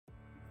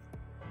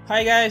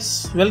Hi guys,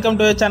 welcome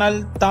to the channel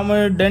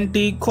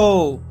Tamildentico.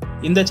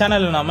 இந்த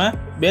சேனல்ல நாம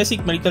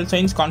பேசிக் மெடிக்கல்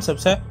சயின்ஸ்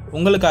கான்செப்ட்ஸை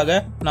உங்களுக்காக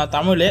நான்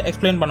தமிழ்ல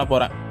எக்ஸ்பிளைன் பண்ண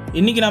போறேன்.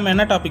 இன்னைக்கு நாம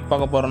என்ன டாபிக்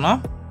பார்க்க போறோம்னா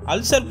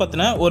அல்சர்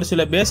பத்தின ஒரு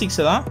சில பேசிக்ஸ்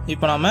தான்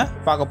இப்போ நாம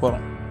பார்க்க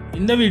போறோம்.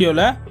 இந்த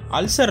வீடியோல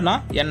அல்சர்னா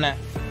என்ன,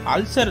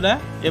 அல்சரை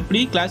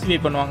எப்படி கிளாசிஃபை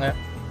பண்ணுவாங்க,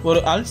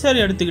 ஒரு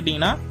அல்சர்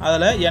எடுத்துக்கிட்டிங்கன்னா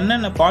அதில்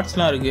என்னென்ன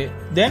பார்ட்ஸ்லாம் இருக்கு,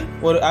 தென்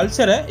ஒரு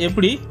அல்சரை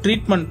எப்படி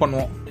ட்ரீட்மெண்ட்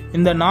பண்ணுவோம்,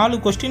 இந்த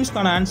 4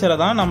 கொஸ்டின்ஸ்க்கான ஆன்சரை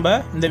தான் நம்ம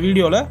இந்த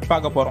வீடியோவில்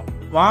பார்க்க போகிறோம்.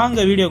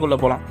 வாங்க வீடியோக்குள்ளே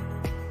போகலாம்.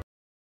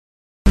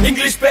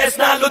 இங்கிலீஷ்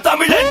பேசினாலும்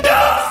தமிழண்டா.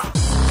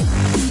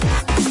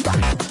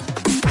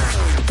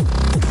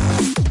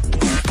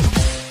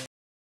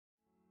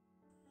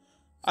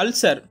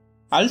 அல்சர்,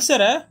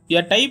 அல்சரை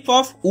எ டைப்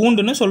ஆஃப்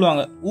ஊண்டுன்னு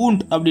சொல்லுவாங்க.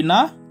 ஊண்ட்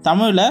அப்படின்னா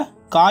தமிழில்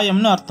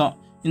காயம்னு அர்த்தம்.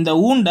 இந்த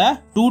ஊண்டை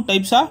 2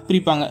 டைப்ஸாக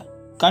பிரிப்பாங்க,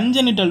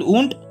 congenital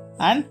wound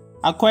and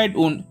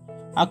acquired wound.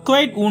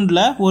 Acquired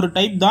ஊண்டில் ஒரு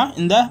டைப் தான்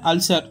இந்த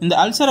அல்சர். இந்த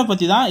அல்சரை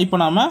பற்றி தான் இப்போ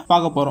நாம்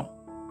பார்க்க போகிறோம்.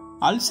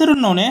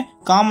 அல்சர்னோடனே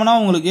காமனாக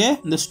உங்களுக்கு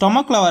இந்த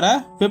ஸ்டொமக்கில் வர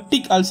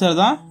பெப்டிக் அல்சர்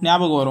தான்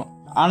ஞாபகம் வரும்.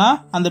 ஆனால்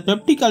அந்த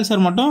பெப்டிக்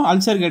அல்சர் மட்டும்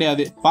அல்சர்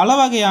கிடையாது, பல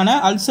வகையான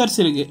அல்சர்ஸ்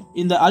இருக்கு.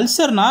 இந்த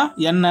அல்சர்னா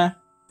என்ன?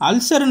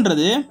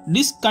 அல்சர்ன்றது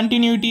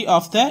discontinuity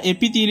of the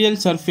epithelial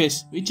surface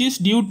which is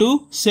due to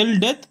cell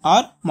death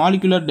or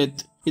molecular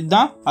death.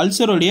 இதுதான்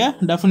அல்சருடைய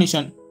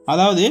டெஃபினிஷன்.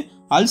 அதாவது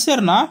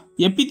அல்சர்னா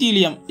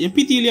எபித்தீலியம்,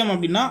 எபித்தீலியம்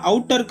அப்படின்னா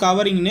அவுட்டர்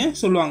கவரிங்னு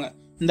சொல்லுவாங்க.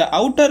 இந்த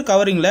அவுட்டர்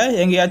கவரிங்ல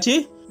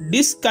எங்கேயாச்சும்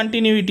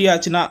டிஸ்கண்டினியூட்டி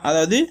ஆச்சுன்னா,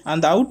 அதாவது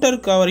அந்த அவுட்டர்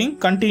கவரிங்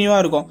கண்டினியூவா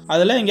இருக்கும்,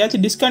 அதுல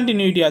எங்கேயாச்சும்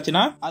டிஸ்கண்டினியூட்டி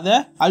ஆச்சுன்னா அதை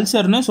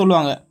அல்சர்னு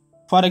சொல்லுவாங்க.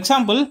 ஃபார்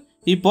எக்ஸாம்பிள்,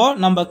 இப்போ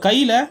நம்ம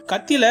கையில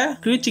கத்தியில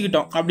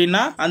கிழிச்சுக்கிட்டோம்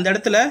அப்படின்னா அந்த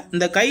இடத்துல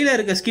இந்த கையில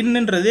இருக்க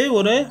ஸ்கின்ன்றது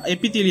ஒரு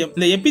எபித்தீலியம்.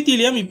 இந்த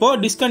எபித்தீலியம் இப்போ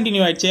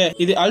டிஸ்கண்டினியூ ஆயிடுச்சு,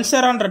 இது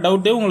அல்சரான்ற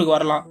டவுட் உங்களுக்கு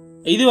வரலாம்.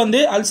 இது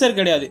அல்சர்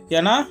கிடையாது,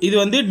 ஏன்னா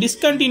இது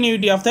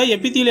discontinuity of the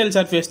epithelial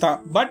surface தான்.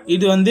 பட்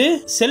இது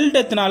செல்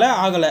டெத்னால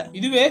ஆகல.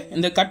 இதுவே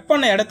இந்த கட்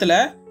பண்ண இடத்துல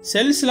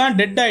செல்ஸ்லாம்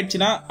டெட்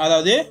ஆயிடுச்சுன்னா,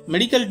 அதாவது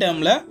மெடிக்கல்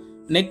டேர்ம்ல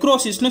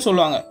நெக்ரோசிஸ்னு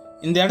சொல்லுவாங்க.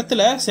 இந்த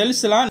இடத்துல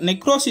செல்ஸ்லாம்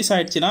நெக்ரோசிஸ்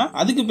ஆயிடுச்சுன்னா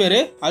அதுக்கு பேரு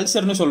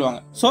அல்சர்னு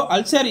சொல்லுவாங்க. So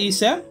ulcer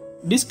is a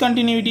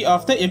discontinuity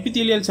of the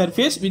epithelial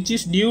surface which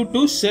is due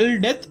to cell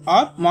death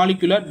or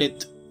molecular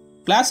death.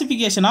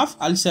 Classification of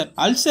ulcer.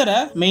 அல்சரை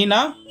மெயினா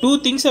 2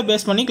 திங்ஸை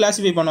பேஸ் பண்ணி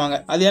கிளாசிஃபை பண்ணுவாங்க.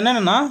 அது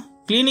என்னன்னா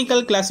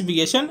clinical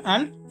classification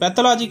and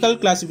pathological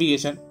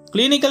classification.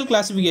 Clinical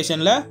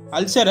கிளாசிஃபிகேஷன்ல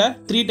அல்சரை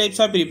 3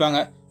 டைப்ஸா பிரிப்பாங்க,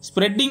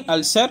 spreading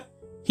ulcer,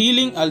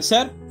 healing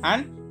ulcer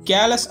and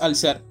callus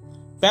ulcer.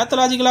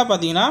 பேத்தலாஜிக்கலா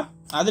பாத்தீங்கன்னா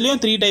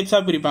அதுலயும் 3 டைப்ஸா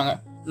பிரிப்பாங்க,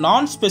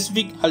 நான்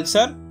specific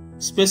ulcer,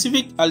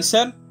 specific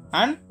ulcer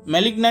and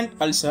malignant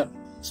ulcer.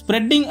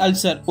 Spreading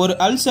ulcer, ஒரு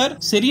அல்சர்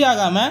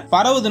சரியாகாம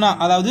பரவுதுன்னா,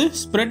 அதாவது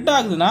ஸ்ப்ரெட்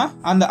ஆகுதுன்னா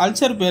அந்த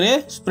அல்சர் பேரு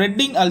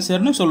ஸ்ப்ரெட்டிங்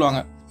அல்சர்னு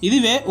சொல்லுவாங்க.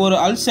 இதுவே ஒரு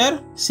அல்சர்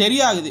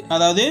சரியாகுது,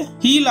 அதாவது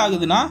ஹீல்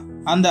ஆகுதுன்னா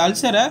அந்த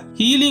அல்சரை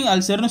ஹீலிங்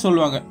அல்சர்னு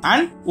சொல்லுவாங்க.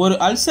 அண்ட் ஒரு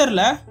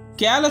அல்சர்ல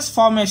கேலஸ்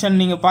ஃபார்மேஷன்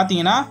நீங்க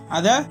பாத்தீங்கன்னா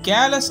அதை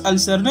கேலஸ்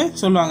அல்சர்னு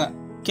சொல்லுவாங்க.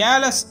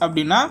 கேலஸ்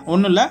அப்படின்னா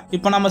ஒண்ணு இல்ல,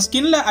 இப்ப நம்ம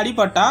ஸ்கின்ல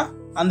அடிபட்டா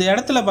அந்த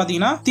இடத்துல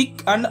பாத்தீங்கன்னா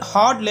திக் அண்ட்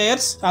ஹார்ட்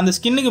லேயர்ஸ் அந்த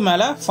ஸ்கின்னுக்கு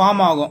மேல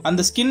ஃபார்ம் ஆகும்.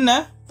 அந்த ஸ்கின்னை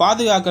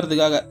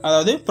பாதுகாக்கிறதுக்காக,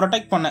 அதாவது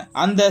ப்ரொடெக்ட் பண்ண,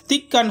 அந்த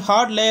திக் அண்ட்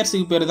ஹார்ட்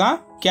லேயர்ஸுக்கு பேர் தான்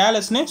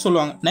கேலஸ்னு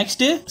சொல்லுவாங்க.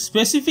 நெக்ஸ்ட்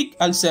ஸ்பெசிபிக்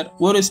அல்சர்,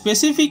 ஒரு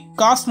ஸ்பெசிபிக்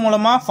காஸ்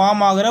மூலமா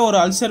ஃபார்ம் ஆகிற ஒரு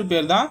அல்சர்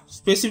பேர் தான்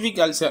specific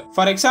ulcer.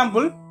 For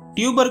example,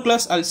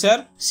 tuberculosis ulcer,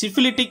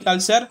 syphilitic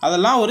ulcer,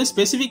 அதெல்லாம் ஒரு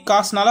ஸ்பெசிபிக்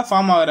காஸ்னால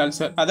ஃபார்ம் ஆகிற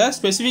அல்சர், அதை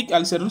ஸ்பெசிபிக்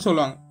அல்சர்னு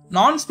சொல்லுவாங்க.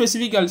 நான்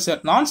ஸ்பெசிபிக் அல்சர்,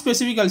 நான்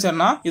ஸ்பெசிபிக்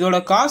அல்சர்னா இதோட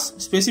காஸ்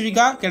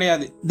ஸ்பெசிபிக்கா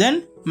கிடையாது. தென்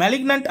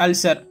மெலிக்னன்ட்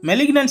அல்சர்,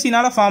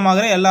 மெலிக்னன்சினால ஃபார்ம்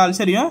ஆகிற எல்லா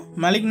அல்சரையும்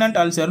மெலிக்னன்ட்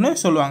அல்சர்னு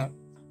சொல்லுவாங்க.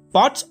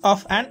 பார்ட்ஸ்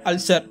ஆஃப் அன்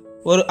அல்சர்,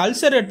 ஒரு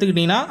அல்சர்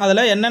எடுத்துக்கிட்டீங்கன்னா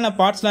அதுல என்னென்ன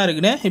பார்ட்ஸ்லாம்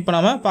இருக்குன்னு இப்போ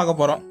நம்ம பார்க்க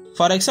போறோம்.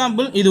 ஃபார்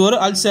எக்ஸாம்பிள், இது ஒரு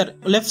அல்சர்.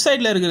 லெஃப்ட்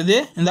சைட்ல இருக்கிறது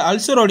இந்த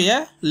அல்சரோடைய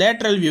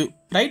லேட்டரல் வியூ,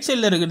 ரைட்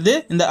சைட்ல இருக்கிறது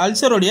இந்த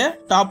அல்சரோடைய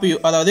டாப் வியூ,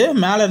 அதாவது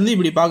மேல இருந்து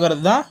இப்படி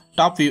பார்க்கறது தான்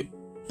top view.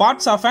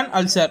 Parts of an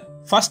ulcer.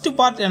 First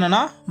part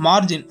என்னன்னா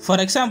மார்ஜின்.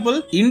 ஃபார் எக்ஸாம்பிள்,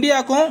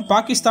 இந்தியாவுக்கும்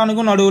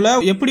பாகிஸ்தானுக்கும் நடுவுல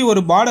எப்படி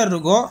ஒரு பார்டர்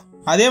இருக்கோ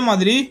அதே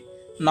மாதிரி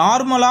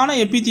நார்மலான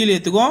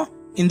எபித்தீலியத்துக்கும்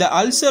இந்த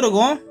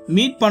அல்சருக்கும்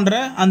மீட் பண்ற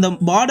அந்த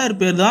பார்டர்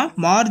பேர் தான்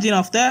மார்ஜின்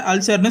ஆஃப் த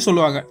அல்சர்னு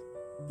சொல்லுவாங்க.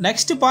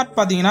 நெக்ஸ்ட் பார்ட்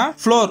பாத்தீங்கன்னா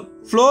floor.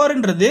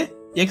 ஃப்ளோர்ன்றது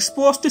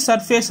exposed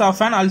surface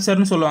of an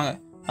அல்சர்னு சொல்லுவாங்க.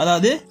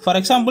 அதாவது ஃபார்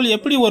எக்ஸாம்பிள்,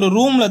 எப்படி ஒரு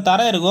ரூம்ல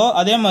தரை இருக்கோ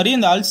அதே மாதிரி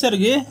இந்த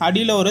அல்சருக்கு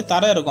அடியில ஒரு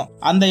தரை இருக்கும்,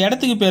 அந்த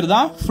இடத்துக்கு பேர்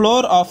தான்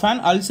ஃப்ளோர் ஆஃப்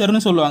அன்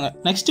அல்சர்னு சொல்லுவாங்க.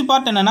 நெக்ஸ்ட்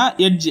பார்ட் என்னன்னா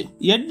எட்ஜ்.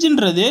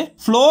 எட்ஜ்ன்றது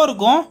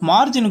ஃப்ளோருக்கும்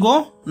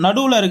மார்ஜினுக்கும்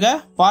நடுவுல இருக்க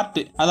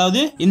பார்ட்,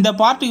 அதாவது இந்த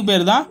பார்ட்டுக்கு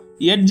பேர் தான்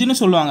எட்ஜ்னு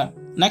சொல்லுவாங்க.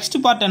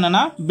 நெக்ஸ்ட் பார்ட்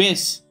என்னன்னா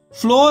பேஸ்.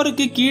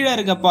 ஃப்ளோருக்கு கீழே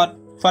இருக்க பார்ட்.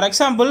 ஃபார்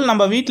எக்ஸாம்பிள்,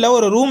 நம்ம வீட்டில்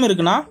ஒரு ரூம்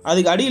இருக்குன்னா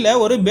அதுக்கு அடியில்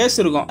ஒரு பேஸ்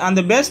இருக்கும், அந்த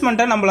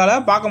பேஸ்மெண்ட்டை நம்மளால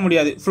பார்க்க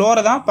முடியாது,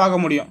 ஃப்ளோரை தான்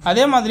பார்க்க முடியும்.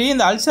 அதே மாதிரி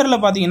இந்த அல்சரில்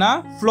பார்த்தீங்கன்னா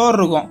ஃப்ளோர்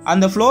இருக்கும்,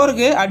 அந்த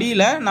ஃப்ளோருக்கு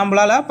அடியில்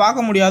நம்மளால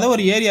பார்க்க முடியாத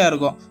ஒரு ஏரியா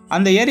இருக்கும்,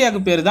 அந்த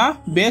ஏரியாவுக்கு பேர் தான்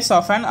பேஸ்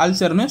ஆஃப் அன்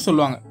அல்சர்னு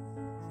சொல்லுவாங்க.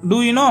 டூ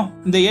யூ நோ,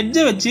 இந்த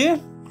எட்ஜை வச்சு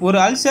ஒரு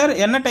அல்சர்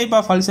என்ன டைப்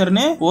ஆஃப்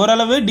அல்சர்னு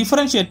ஓரளவு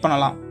டிஃபரன்ஷியேட்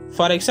பண்ணலாம்.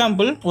 ஃபார்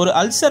எக்ஸாம்பிள், ஒரு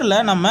அல்சரில்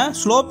நம்ம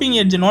ஸ்லோப்பிங்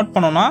எட்ஜ் நோட்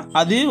பண்ணோம்னா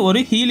அது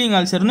ஒரு ஹீலிங்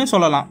அல்சர்னு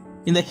சொல்லலாம்.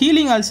 இந்த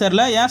ஹீலிங்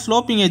அல்சர்ல ஏன்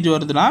ஸ்லோப்பிங் எட்ஜ்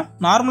வருதுன்னா,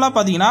 நார்மலா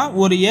பாத்தீங்கன்னா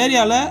ஒரு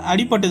ஏரியால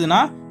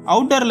அடிபட்டுதுன்னா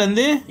அவுட்டர்ல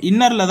இருந்து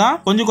இன்னர்ல தான்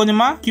கொஞ்சம்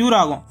கொஞ்சமா கியூர்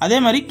ஆகும். அதே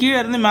மாதிரி கீழே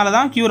இருந்து மேல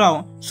தான் கியூர்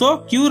ஆகும். சோ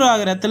கியூர்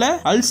ஆகிற இடத்துல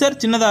அல்சர்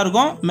சின்னதா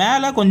இருக்கும்,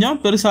 மேல கொஞ்சம்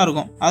பெருசா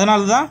இருக்கும்.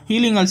 அதனாலதான்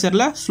ஹீலிங்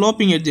அல்சர்ல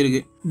ஸ்லோப்பிங் எட்ஜ்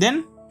இருக்கு. தென்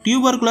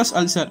டியூபர்குலஸ்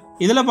அல்சர்.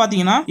 இதுல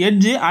பாத்தீங்கன்னா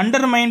எட்ஜ்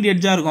அண்டர்மைன்ட்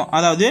எட்ஜா இருக்கும்.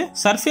 அதாவது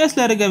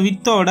சர்ஃபேஸ்ல இருக்க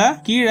வித்தோட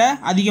கீழே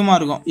அதிகமா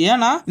இருக்கும்.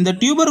 ஏன்னா இந்த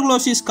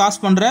டியூபர்குலோசிஸ்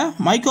காஸ் பண்ற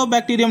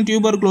மைக்கோபாக்டீரியம்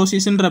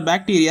டியூபர்குலோசிஸ்ன்ற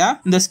பாக்டீரியா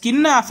இந்த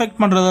ஸ்கின்னை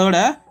அஃபெக்ட் பண்றதை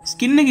விட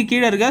ஸ்கின்னுக்கு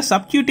கீழே இருக்க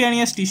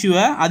சப்கியூட்டேனியஸ்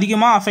டிஷ்யூவை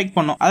அதிகமா அஃபெக்ட்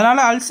பண்ணும்.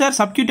 அதனால அல்சர்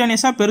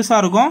சப்கியூட்டேனியஸா பெருசா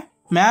இருக்கும்,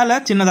 மேல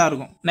சின்னதா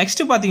இருக்கும்.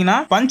 நெக்ஸ்ட் பாத்தீங்கன்னா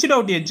பஞ்ச்ட்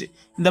அவுட் எட்ஜ்.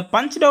 இந்த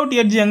பஞ்ச்ட் அவுட்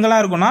எட்ஜ்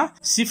எங்கெல்லாம் இருக்கும்னா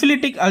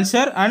சிஃபிலிட்டிக்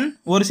அல்சர் அண்ட்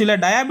ஒரு சில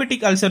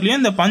டயாபெட்டிக்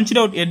அல்சர்லயும் இந்த பஞ்ச்ட்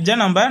அவுட் எட்ஜை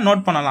நம்ம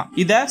நோட் பண்ணலாம்.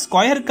 இத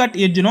ஸ்கொயர் கட்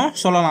எட்ஜ்னு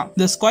சொல்லலாம்.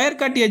 இந்த ஸ்கொயர்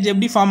கட் எட்ஜ்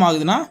எப்படி ஃபார்ம்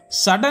ஆகுதுன்னா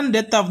sudden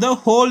death of the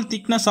whole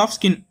thickness of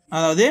skin.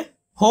 அதாவது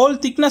ஹோல்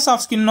திக்னஸ்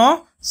ஆஃப் ஸ்கின்னும்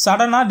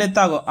சடனா டெத்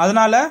ஆகும்.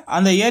 அதனால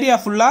அந்த ஏரியா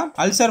ஃபுல்லா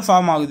அல்சர்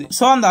ஃபார்ம் ஆகுது.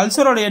 சோ அந்த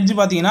அல்சரோட எட்ஜ்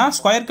பாத்தீங்கன்னா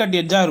ஸ்கொயர் கட்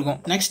எட்ஜா இருக்கும்.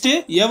 Next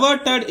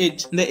எவர்டட்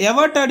edge. இந்த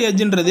எவர்டட்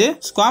எட்ஜ்ன்றது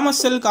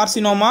ஸ்குவாமஸ் செல்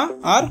கார்சினோமா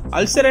ஆர்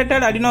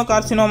அல்சரேட்டட் அடினோ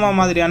கார்சினோமா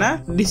மாதிரியான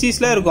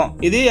டிசீஸ்ல இருக்கும்.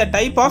 இது a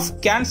டைப் ஆஃப்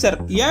கேன்சர்.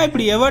 ஏன்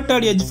இப்படி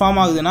எவர்டட் எட்ஜ் ஃபார்ம்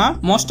ஆகுதுன்னா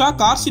மோஸ்டா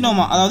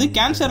கார்சினோமா அதாவது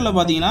கேன்சர்ல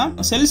பாத்தீங்கன்னா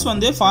செல்ஸ்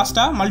வந்து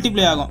ஃபாஸ்டா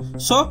மல்டிப்ளை ஆகும்.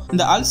 சோ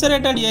இந்த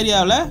அல்சரேட்டட்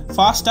ஏரியாவில்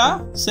ஃபாஸ்டா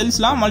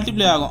செல்ஸ்லாம்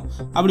மல்டிப்ளை ஆகும்.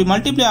 அப்படி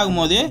மல்டிப்ளை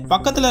ஆகும்போது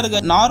பக்கத்துல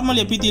இருக்க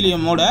நார்மல்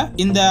எபிதீலியமோட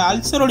இந்த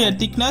அல்சரோட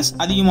திக்னஸ்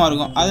அதிகமா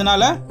இருக்கும்.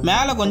 அதனால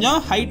மேல கொஞ்சம்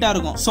ஹைட்டா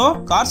இருக்கும். சோ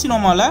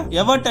கார்சினோமால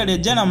எவர்டட்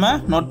எட்ஜை நம்ம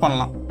நோட்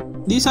பண்ணலாம்.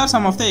 These are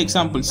some of the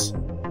examples.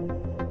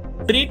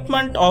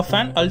 Treatment of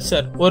an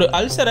ulcer. ஒரு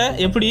அல்சரை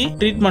எப்படி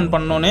ட்ரீட்மெண்ட்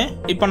பண்ணணும்னு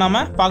இப்போ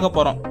நாம பார்க்க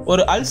போறோம்.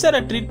 ஒரு அல்சரை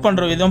ட்ரீட்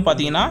பண்ற விதம்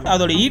பாத்தீங்கன்னா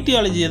அதோட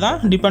ஈட்டியாலஜியை தான்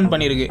டிபெண்ட்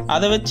பண்ணிருக்கு.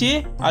 அதை வச்சு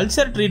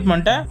அல்சர்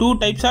ட்ரீட்மெண்ட்டை 2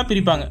 டைப்ஸா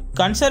பிரிப்பாங்க.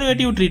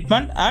 Conservative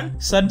treatment and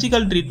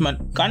surgical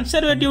treatment.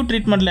 Conservative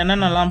ட்ரீட்மெண்ட்ல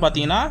என்னென்னலாம்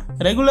பாத்தீங்கன்னா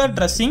ரெகுலர்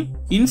ட்ரெஸ்ஸிங்,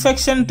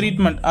 இன்ஃபெக்ஷன்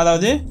ட்ரீட்மெண்ட்.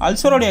 அதாவது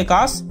அல்சரோடைய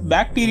காஸ்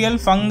பாக்டீரியல்,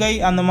 ஃபங்கை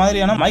அந்த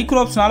மாதிரியான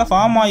மைக்ரோப்ஸ்னால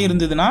ஃபார்ம்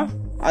ஆகிருந்ததுன்னா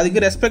அதுக்கு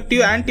ரெஸ்பெக்டிவ்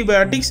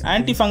ஆன்டிபயோட்டிக்ஸ்,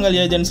 ஆன்டிஃபங்கல்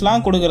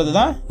ஏஜென்ட்ஸ்லாம் கொடுக்கறது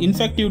தான்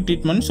இன்ஃபெக்டிவ்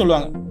ட்ரீட்மெண்ட்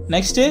சொல்லுவாங்க.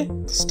 Next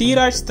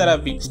steroids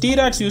therapy.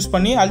 Steroids use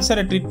பண்ணி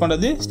அல்சரை ட்ரீட்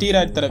பண்றது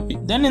ஸ்டீராய்ட் தெரப்பி.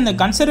 தென் இந்த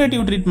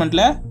கன்சர்வேட்டிவ்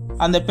ட்ரீட்மெண்ட்ல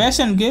அந்த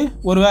பேஷண்ட்க்கு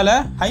ஒருவேளை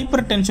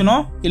ஹைப்பர் டென்ஷனோ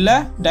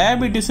இல்ல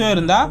டயபிட்டிஸோ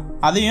இருந்தா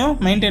அதையும்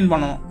மெயின்டைன்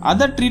பண்ணணும்.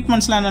 அதர்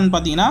ட்ரீட்மெண்ட்ஸ்லாம் என்னன்னு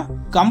பாத்தீங்கன்னா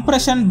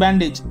கம்ப்ரெஷன்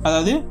பேண்டேஜ்.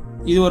 அதாவது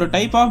இது ஒரு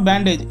டைப் ஆஃப்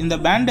பேண்டேஜ். இந்த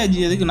பேண்டேஜ்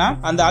எதுக்குன்னா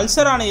அந்த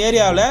அல்சரான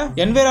ஏரியாவில்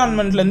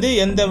என்விரான்மெண்ட்ல இருந்து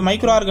எந்த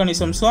மைக்ரோ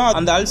ஆர்கானிசம்ஸும்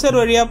அந்த அல்சர்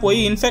வழியா போய்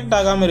இன்ஃபெக்ட்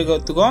ஆகாம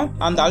இருக்கிறதுக்கும்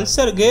அந்த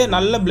அல்சருக்கு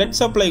நல்ல பிளட்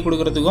சப்ளை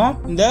கொடுக்கறதுக்கும்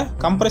இந்த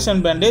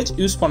கம்ப்ரெஷன் பேண்டேஜ்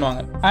யூஸ்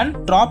பண்ணுவாங்க. And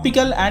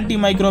tropical anti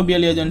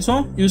microbial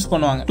ஏஜென்ட்ஸும் use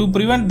பண்ணுவாங்க to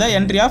prevent the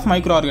entry of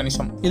micro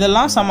organism.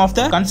 இதெல்லாம் some of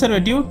the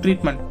conservative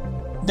treatment.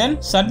 Then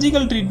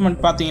surgical treatment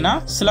பாத்தீங்கன்னா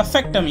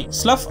ஸ்லஃபெக்டமி.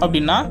 ஸ்லஃப்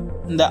அப்படின்னா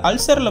இந்த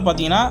அல்சர்ல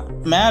பாத்தீங்கன்னா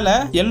மேல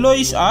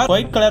yellowish ஆர்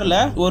ஒயிட் கலர்ல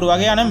ஒரு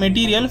வகையான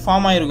மெட்டீரியல்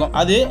ஃபார்ம் ஆயிருக்கும்.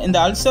 அது இந்த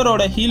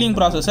அல்சரோட ஹீலிங்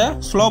ப்ராசஸை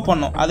ஸ்லோ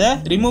பண்ணும். அதை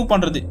ரிமூவ்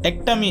பண்றது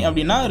எக்டமி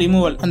அப்படின்னா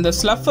ரிமூவல். அந்த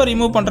ஸ்லஃபை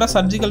ரிமூவ் பண்ற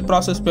சர்ஜிக்கல்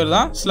ப்ராசஸ் பேர்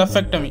தான்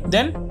ஸ்லஃபெக்டமி.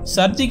 தென்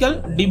சர்ஜிக்கல்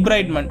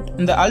டிப்ரைட்மெண்ட்.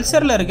 இந்த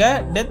அல்சர்ல இருக்க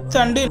டெத்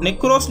அண்ட்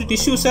நெக்ரோஸ்ட்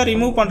டிஷ்யூஸை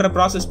ரிமூவ் பண்ற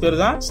ப்ராசஸ்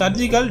பேர் தான்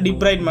சர்ஜிக்கல்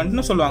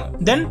டிப்ரைட்மெண்ட்னு சொல்லுவாங்க.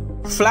 தென்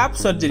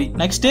flop surgery.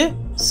 Next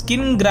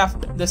skin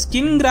craft. இந்த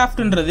ஸ்கின்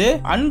கிராஃப்ட்ன்றது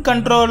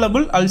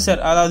அன்கண்ட்ரோலபிள்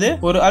அல்சர். அதாவது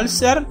ஒரு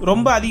அல்சர்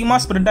ரொம்ப அதிகமா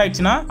ஸ்ப்ரெட்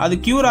ஆயிடுச்சுன்னா அது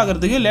கியூர்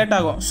ஆகிறதுக்கு லேட்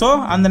ஆகும். சோ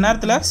அந்த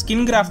நேரத்துல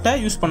ஸ்கின் கிராஃப்டை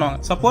யூஸ் பண்ணுவாங்க.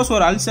 சப்போஸ்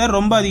ஒரு அல்சர்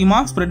ரொம்ப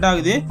அதிகமா ஸ்ப்ரெட்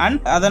ஆகுது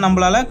அண்ட் அதை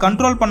நம்மளால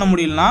கண்ட்ரோல் பண்ண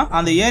முடியலனா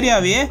அந்த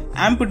ஏரியாவே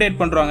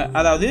ஆம்புடேட் பண்றாங்க,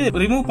 அதாவது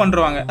ரிமூவ்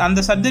பண்றாங்க.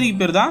 அந்த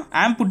சர்ஜரிக்கு பேர் தான்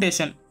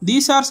amputation.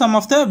 These are some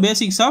of the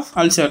basics of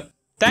ulcer.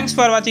 Thanks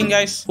for watching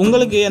guys.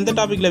 உங்களுக்கு எந்த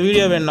டாபிக்ல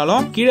வீடியோ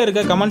வேணாலும் கீழே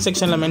இருக்க கமெண்ட்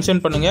செக்ஷன்ல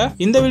மென்ஷன் பண்ணுங்க.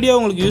 இந்த வீடியோ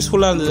உங்களுக்கு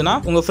யூஸ்ஃபுல்லா இருந்ததுன்னா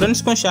உங்க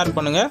ஃப்ரெண்ட்ஸ்க்கும் ஷேர்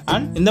பண்ணுங்க.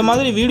 அண்ட் இந்த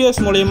மாதிரி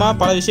வீடியோஸ் மூலமா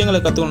பல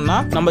விஷயங்களை கத்துக்கணும்னா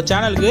நம்ம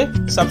சேனலுக்கு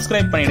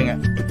சப்ஸ்கிரைப் பண்ணிடுங்க.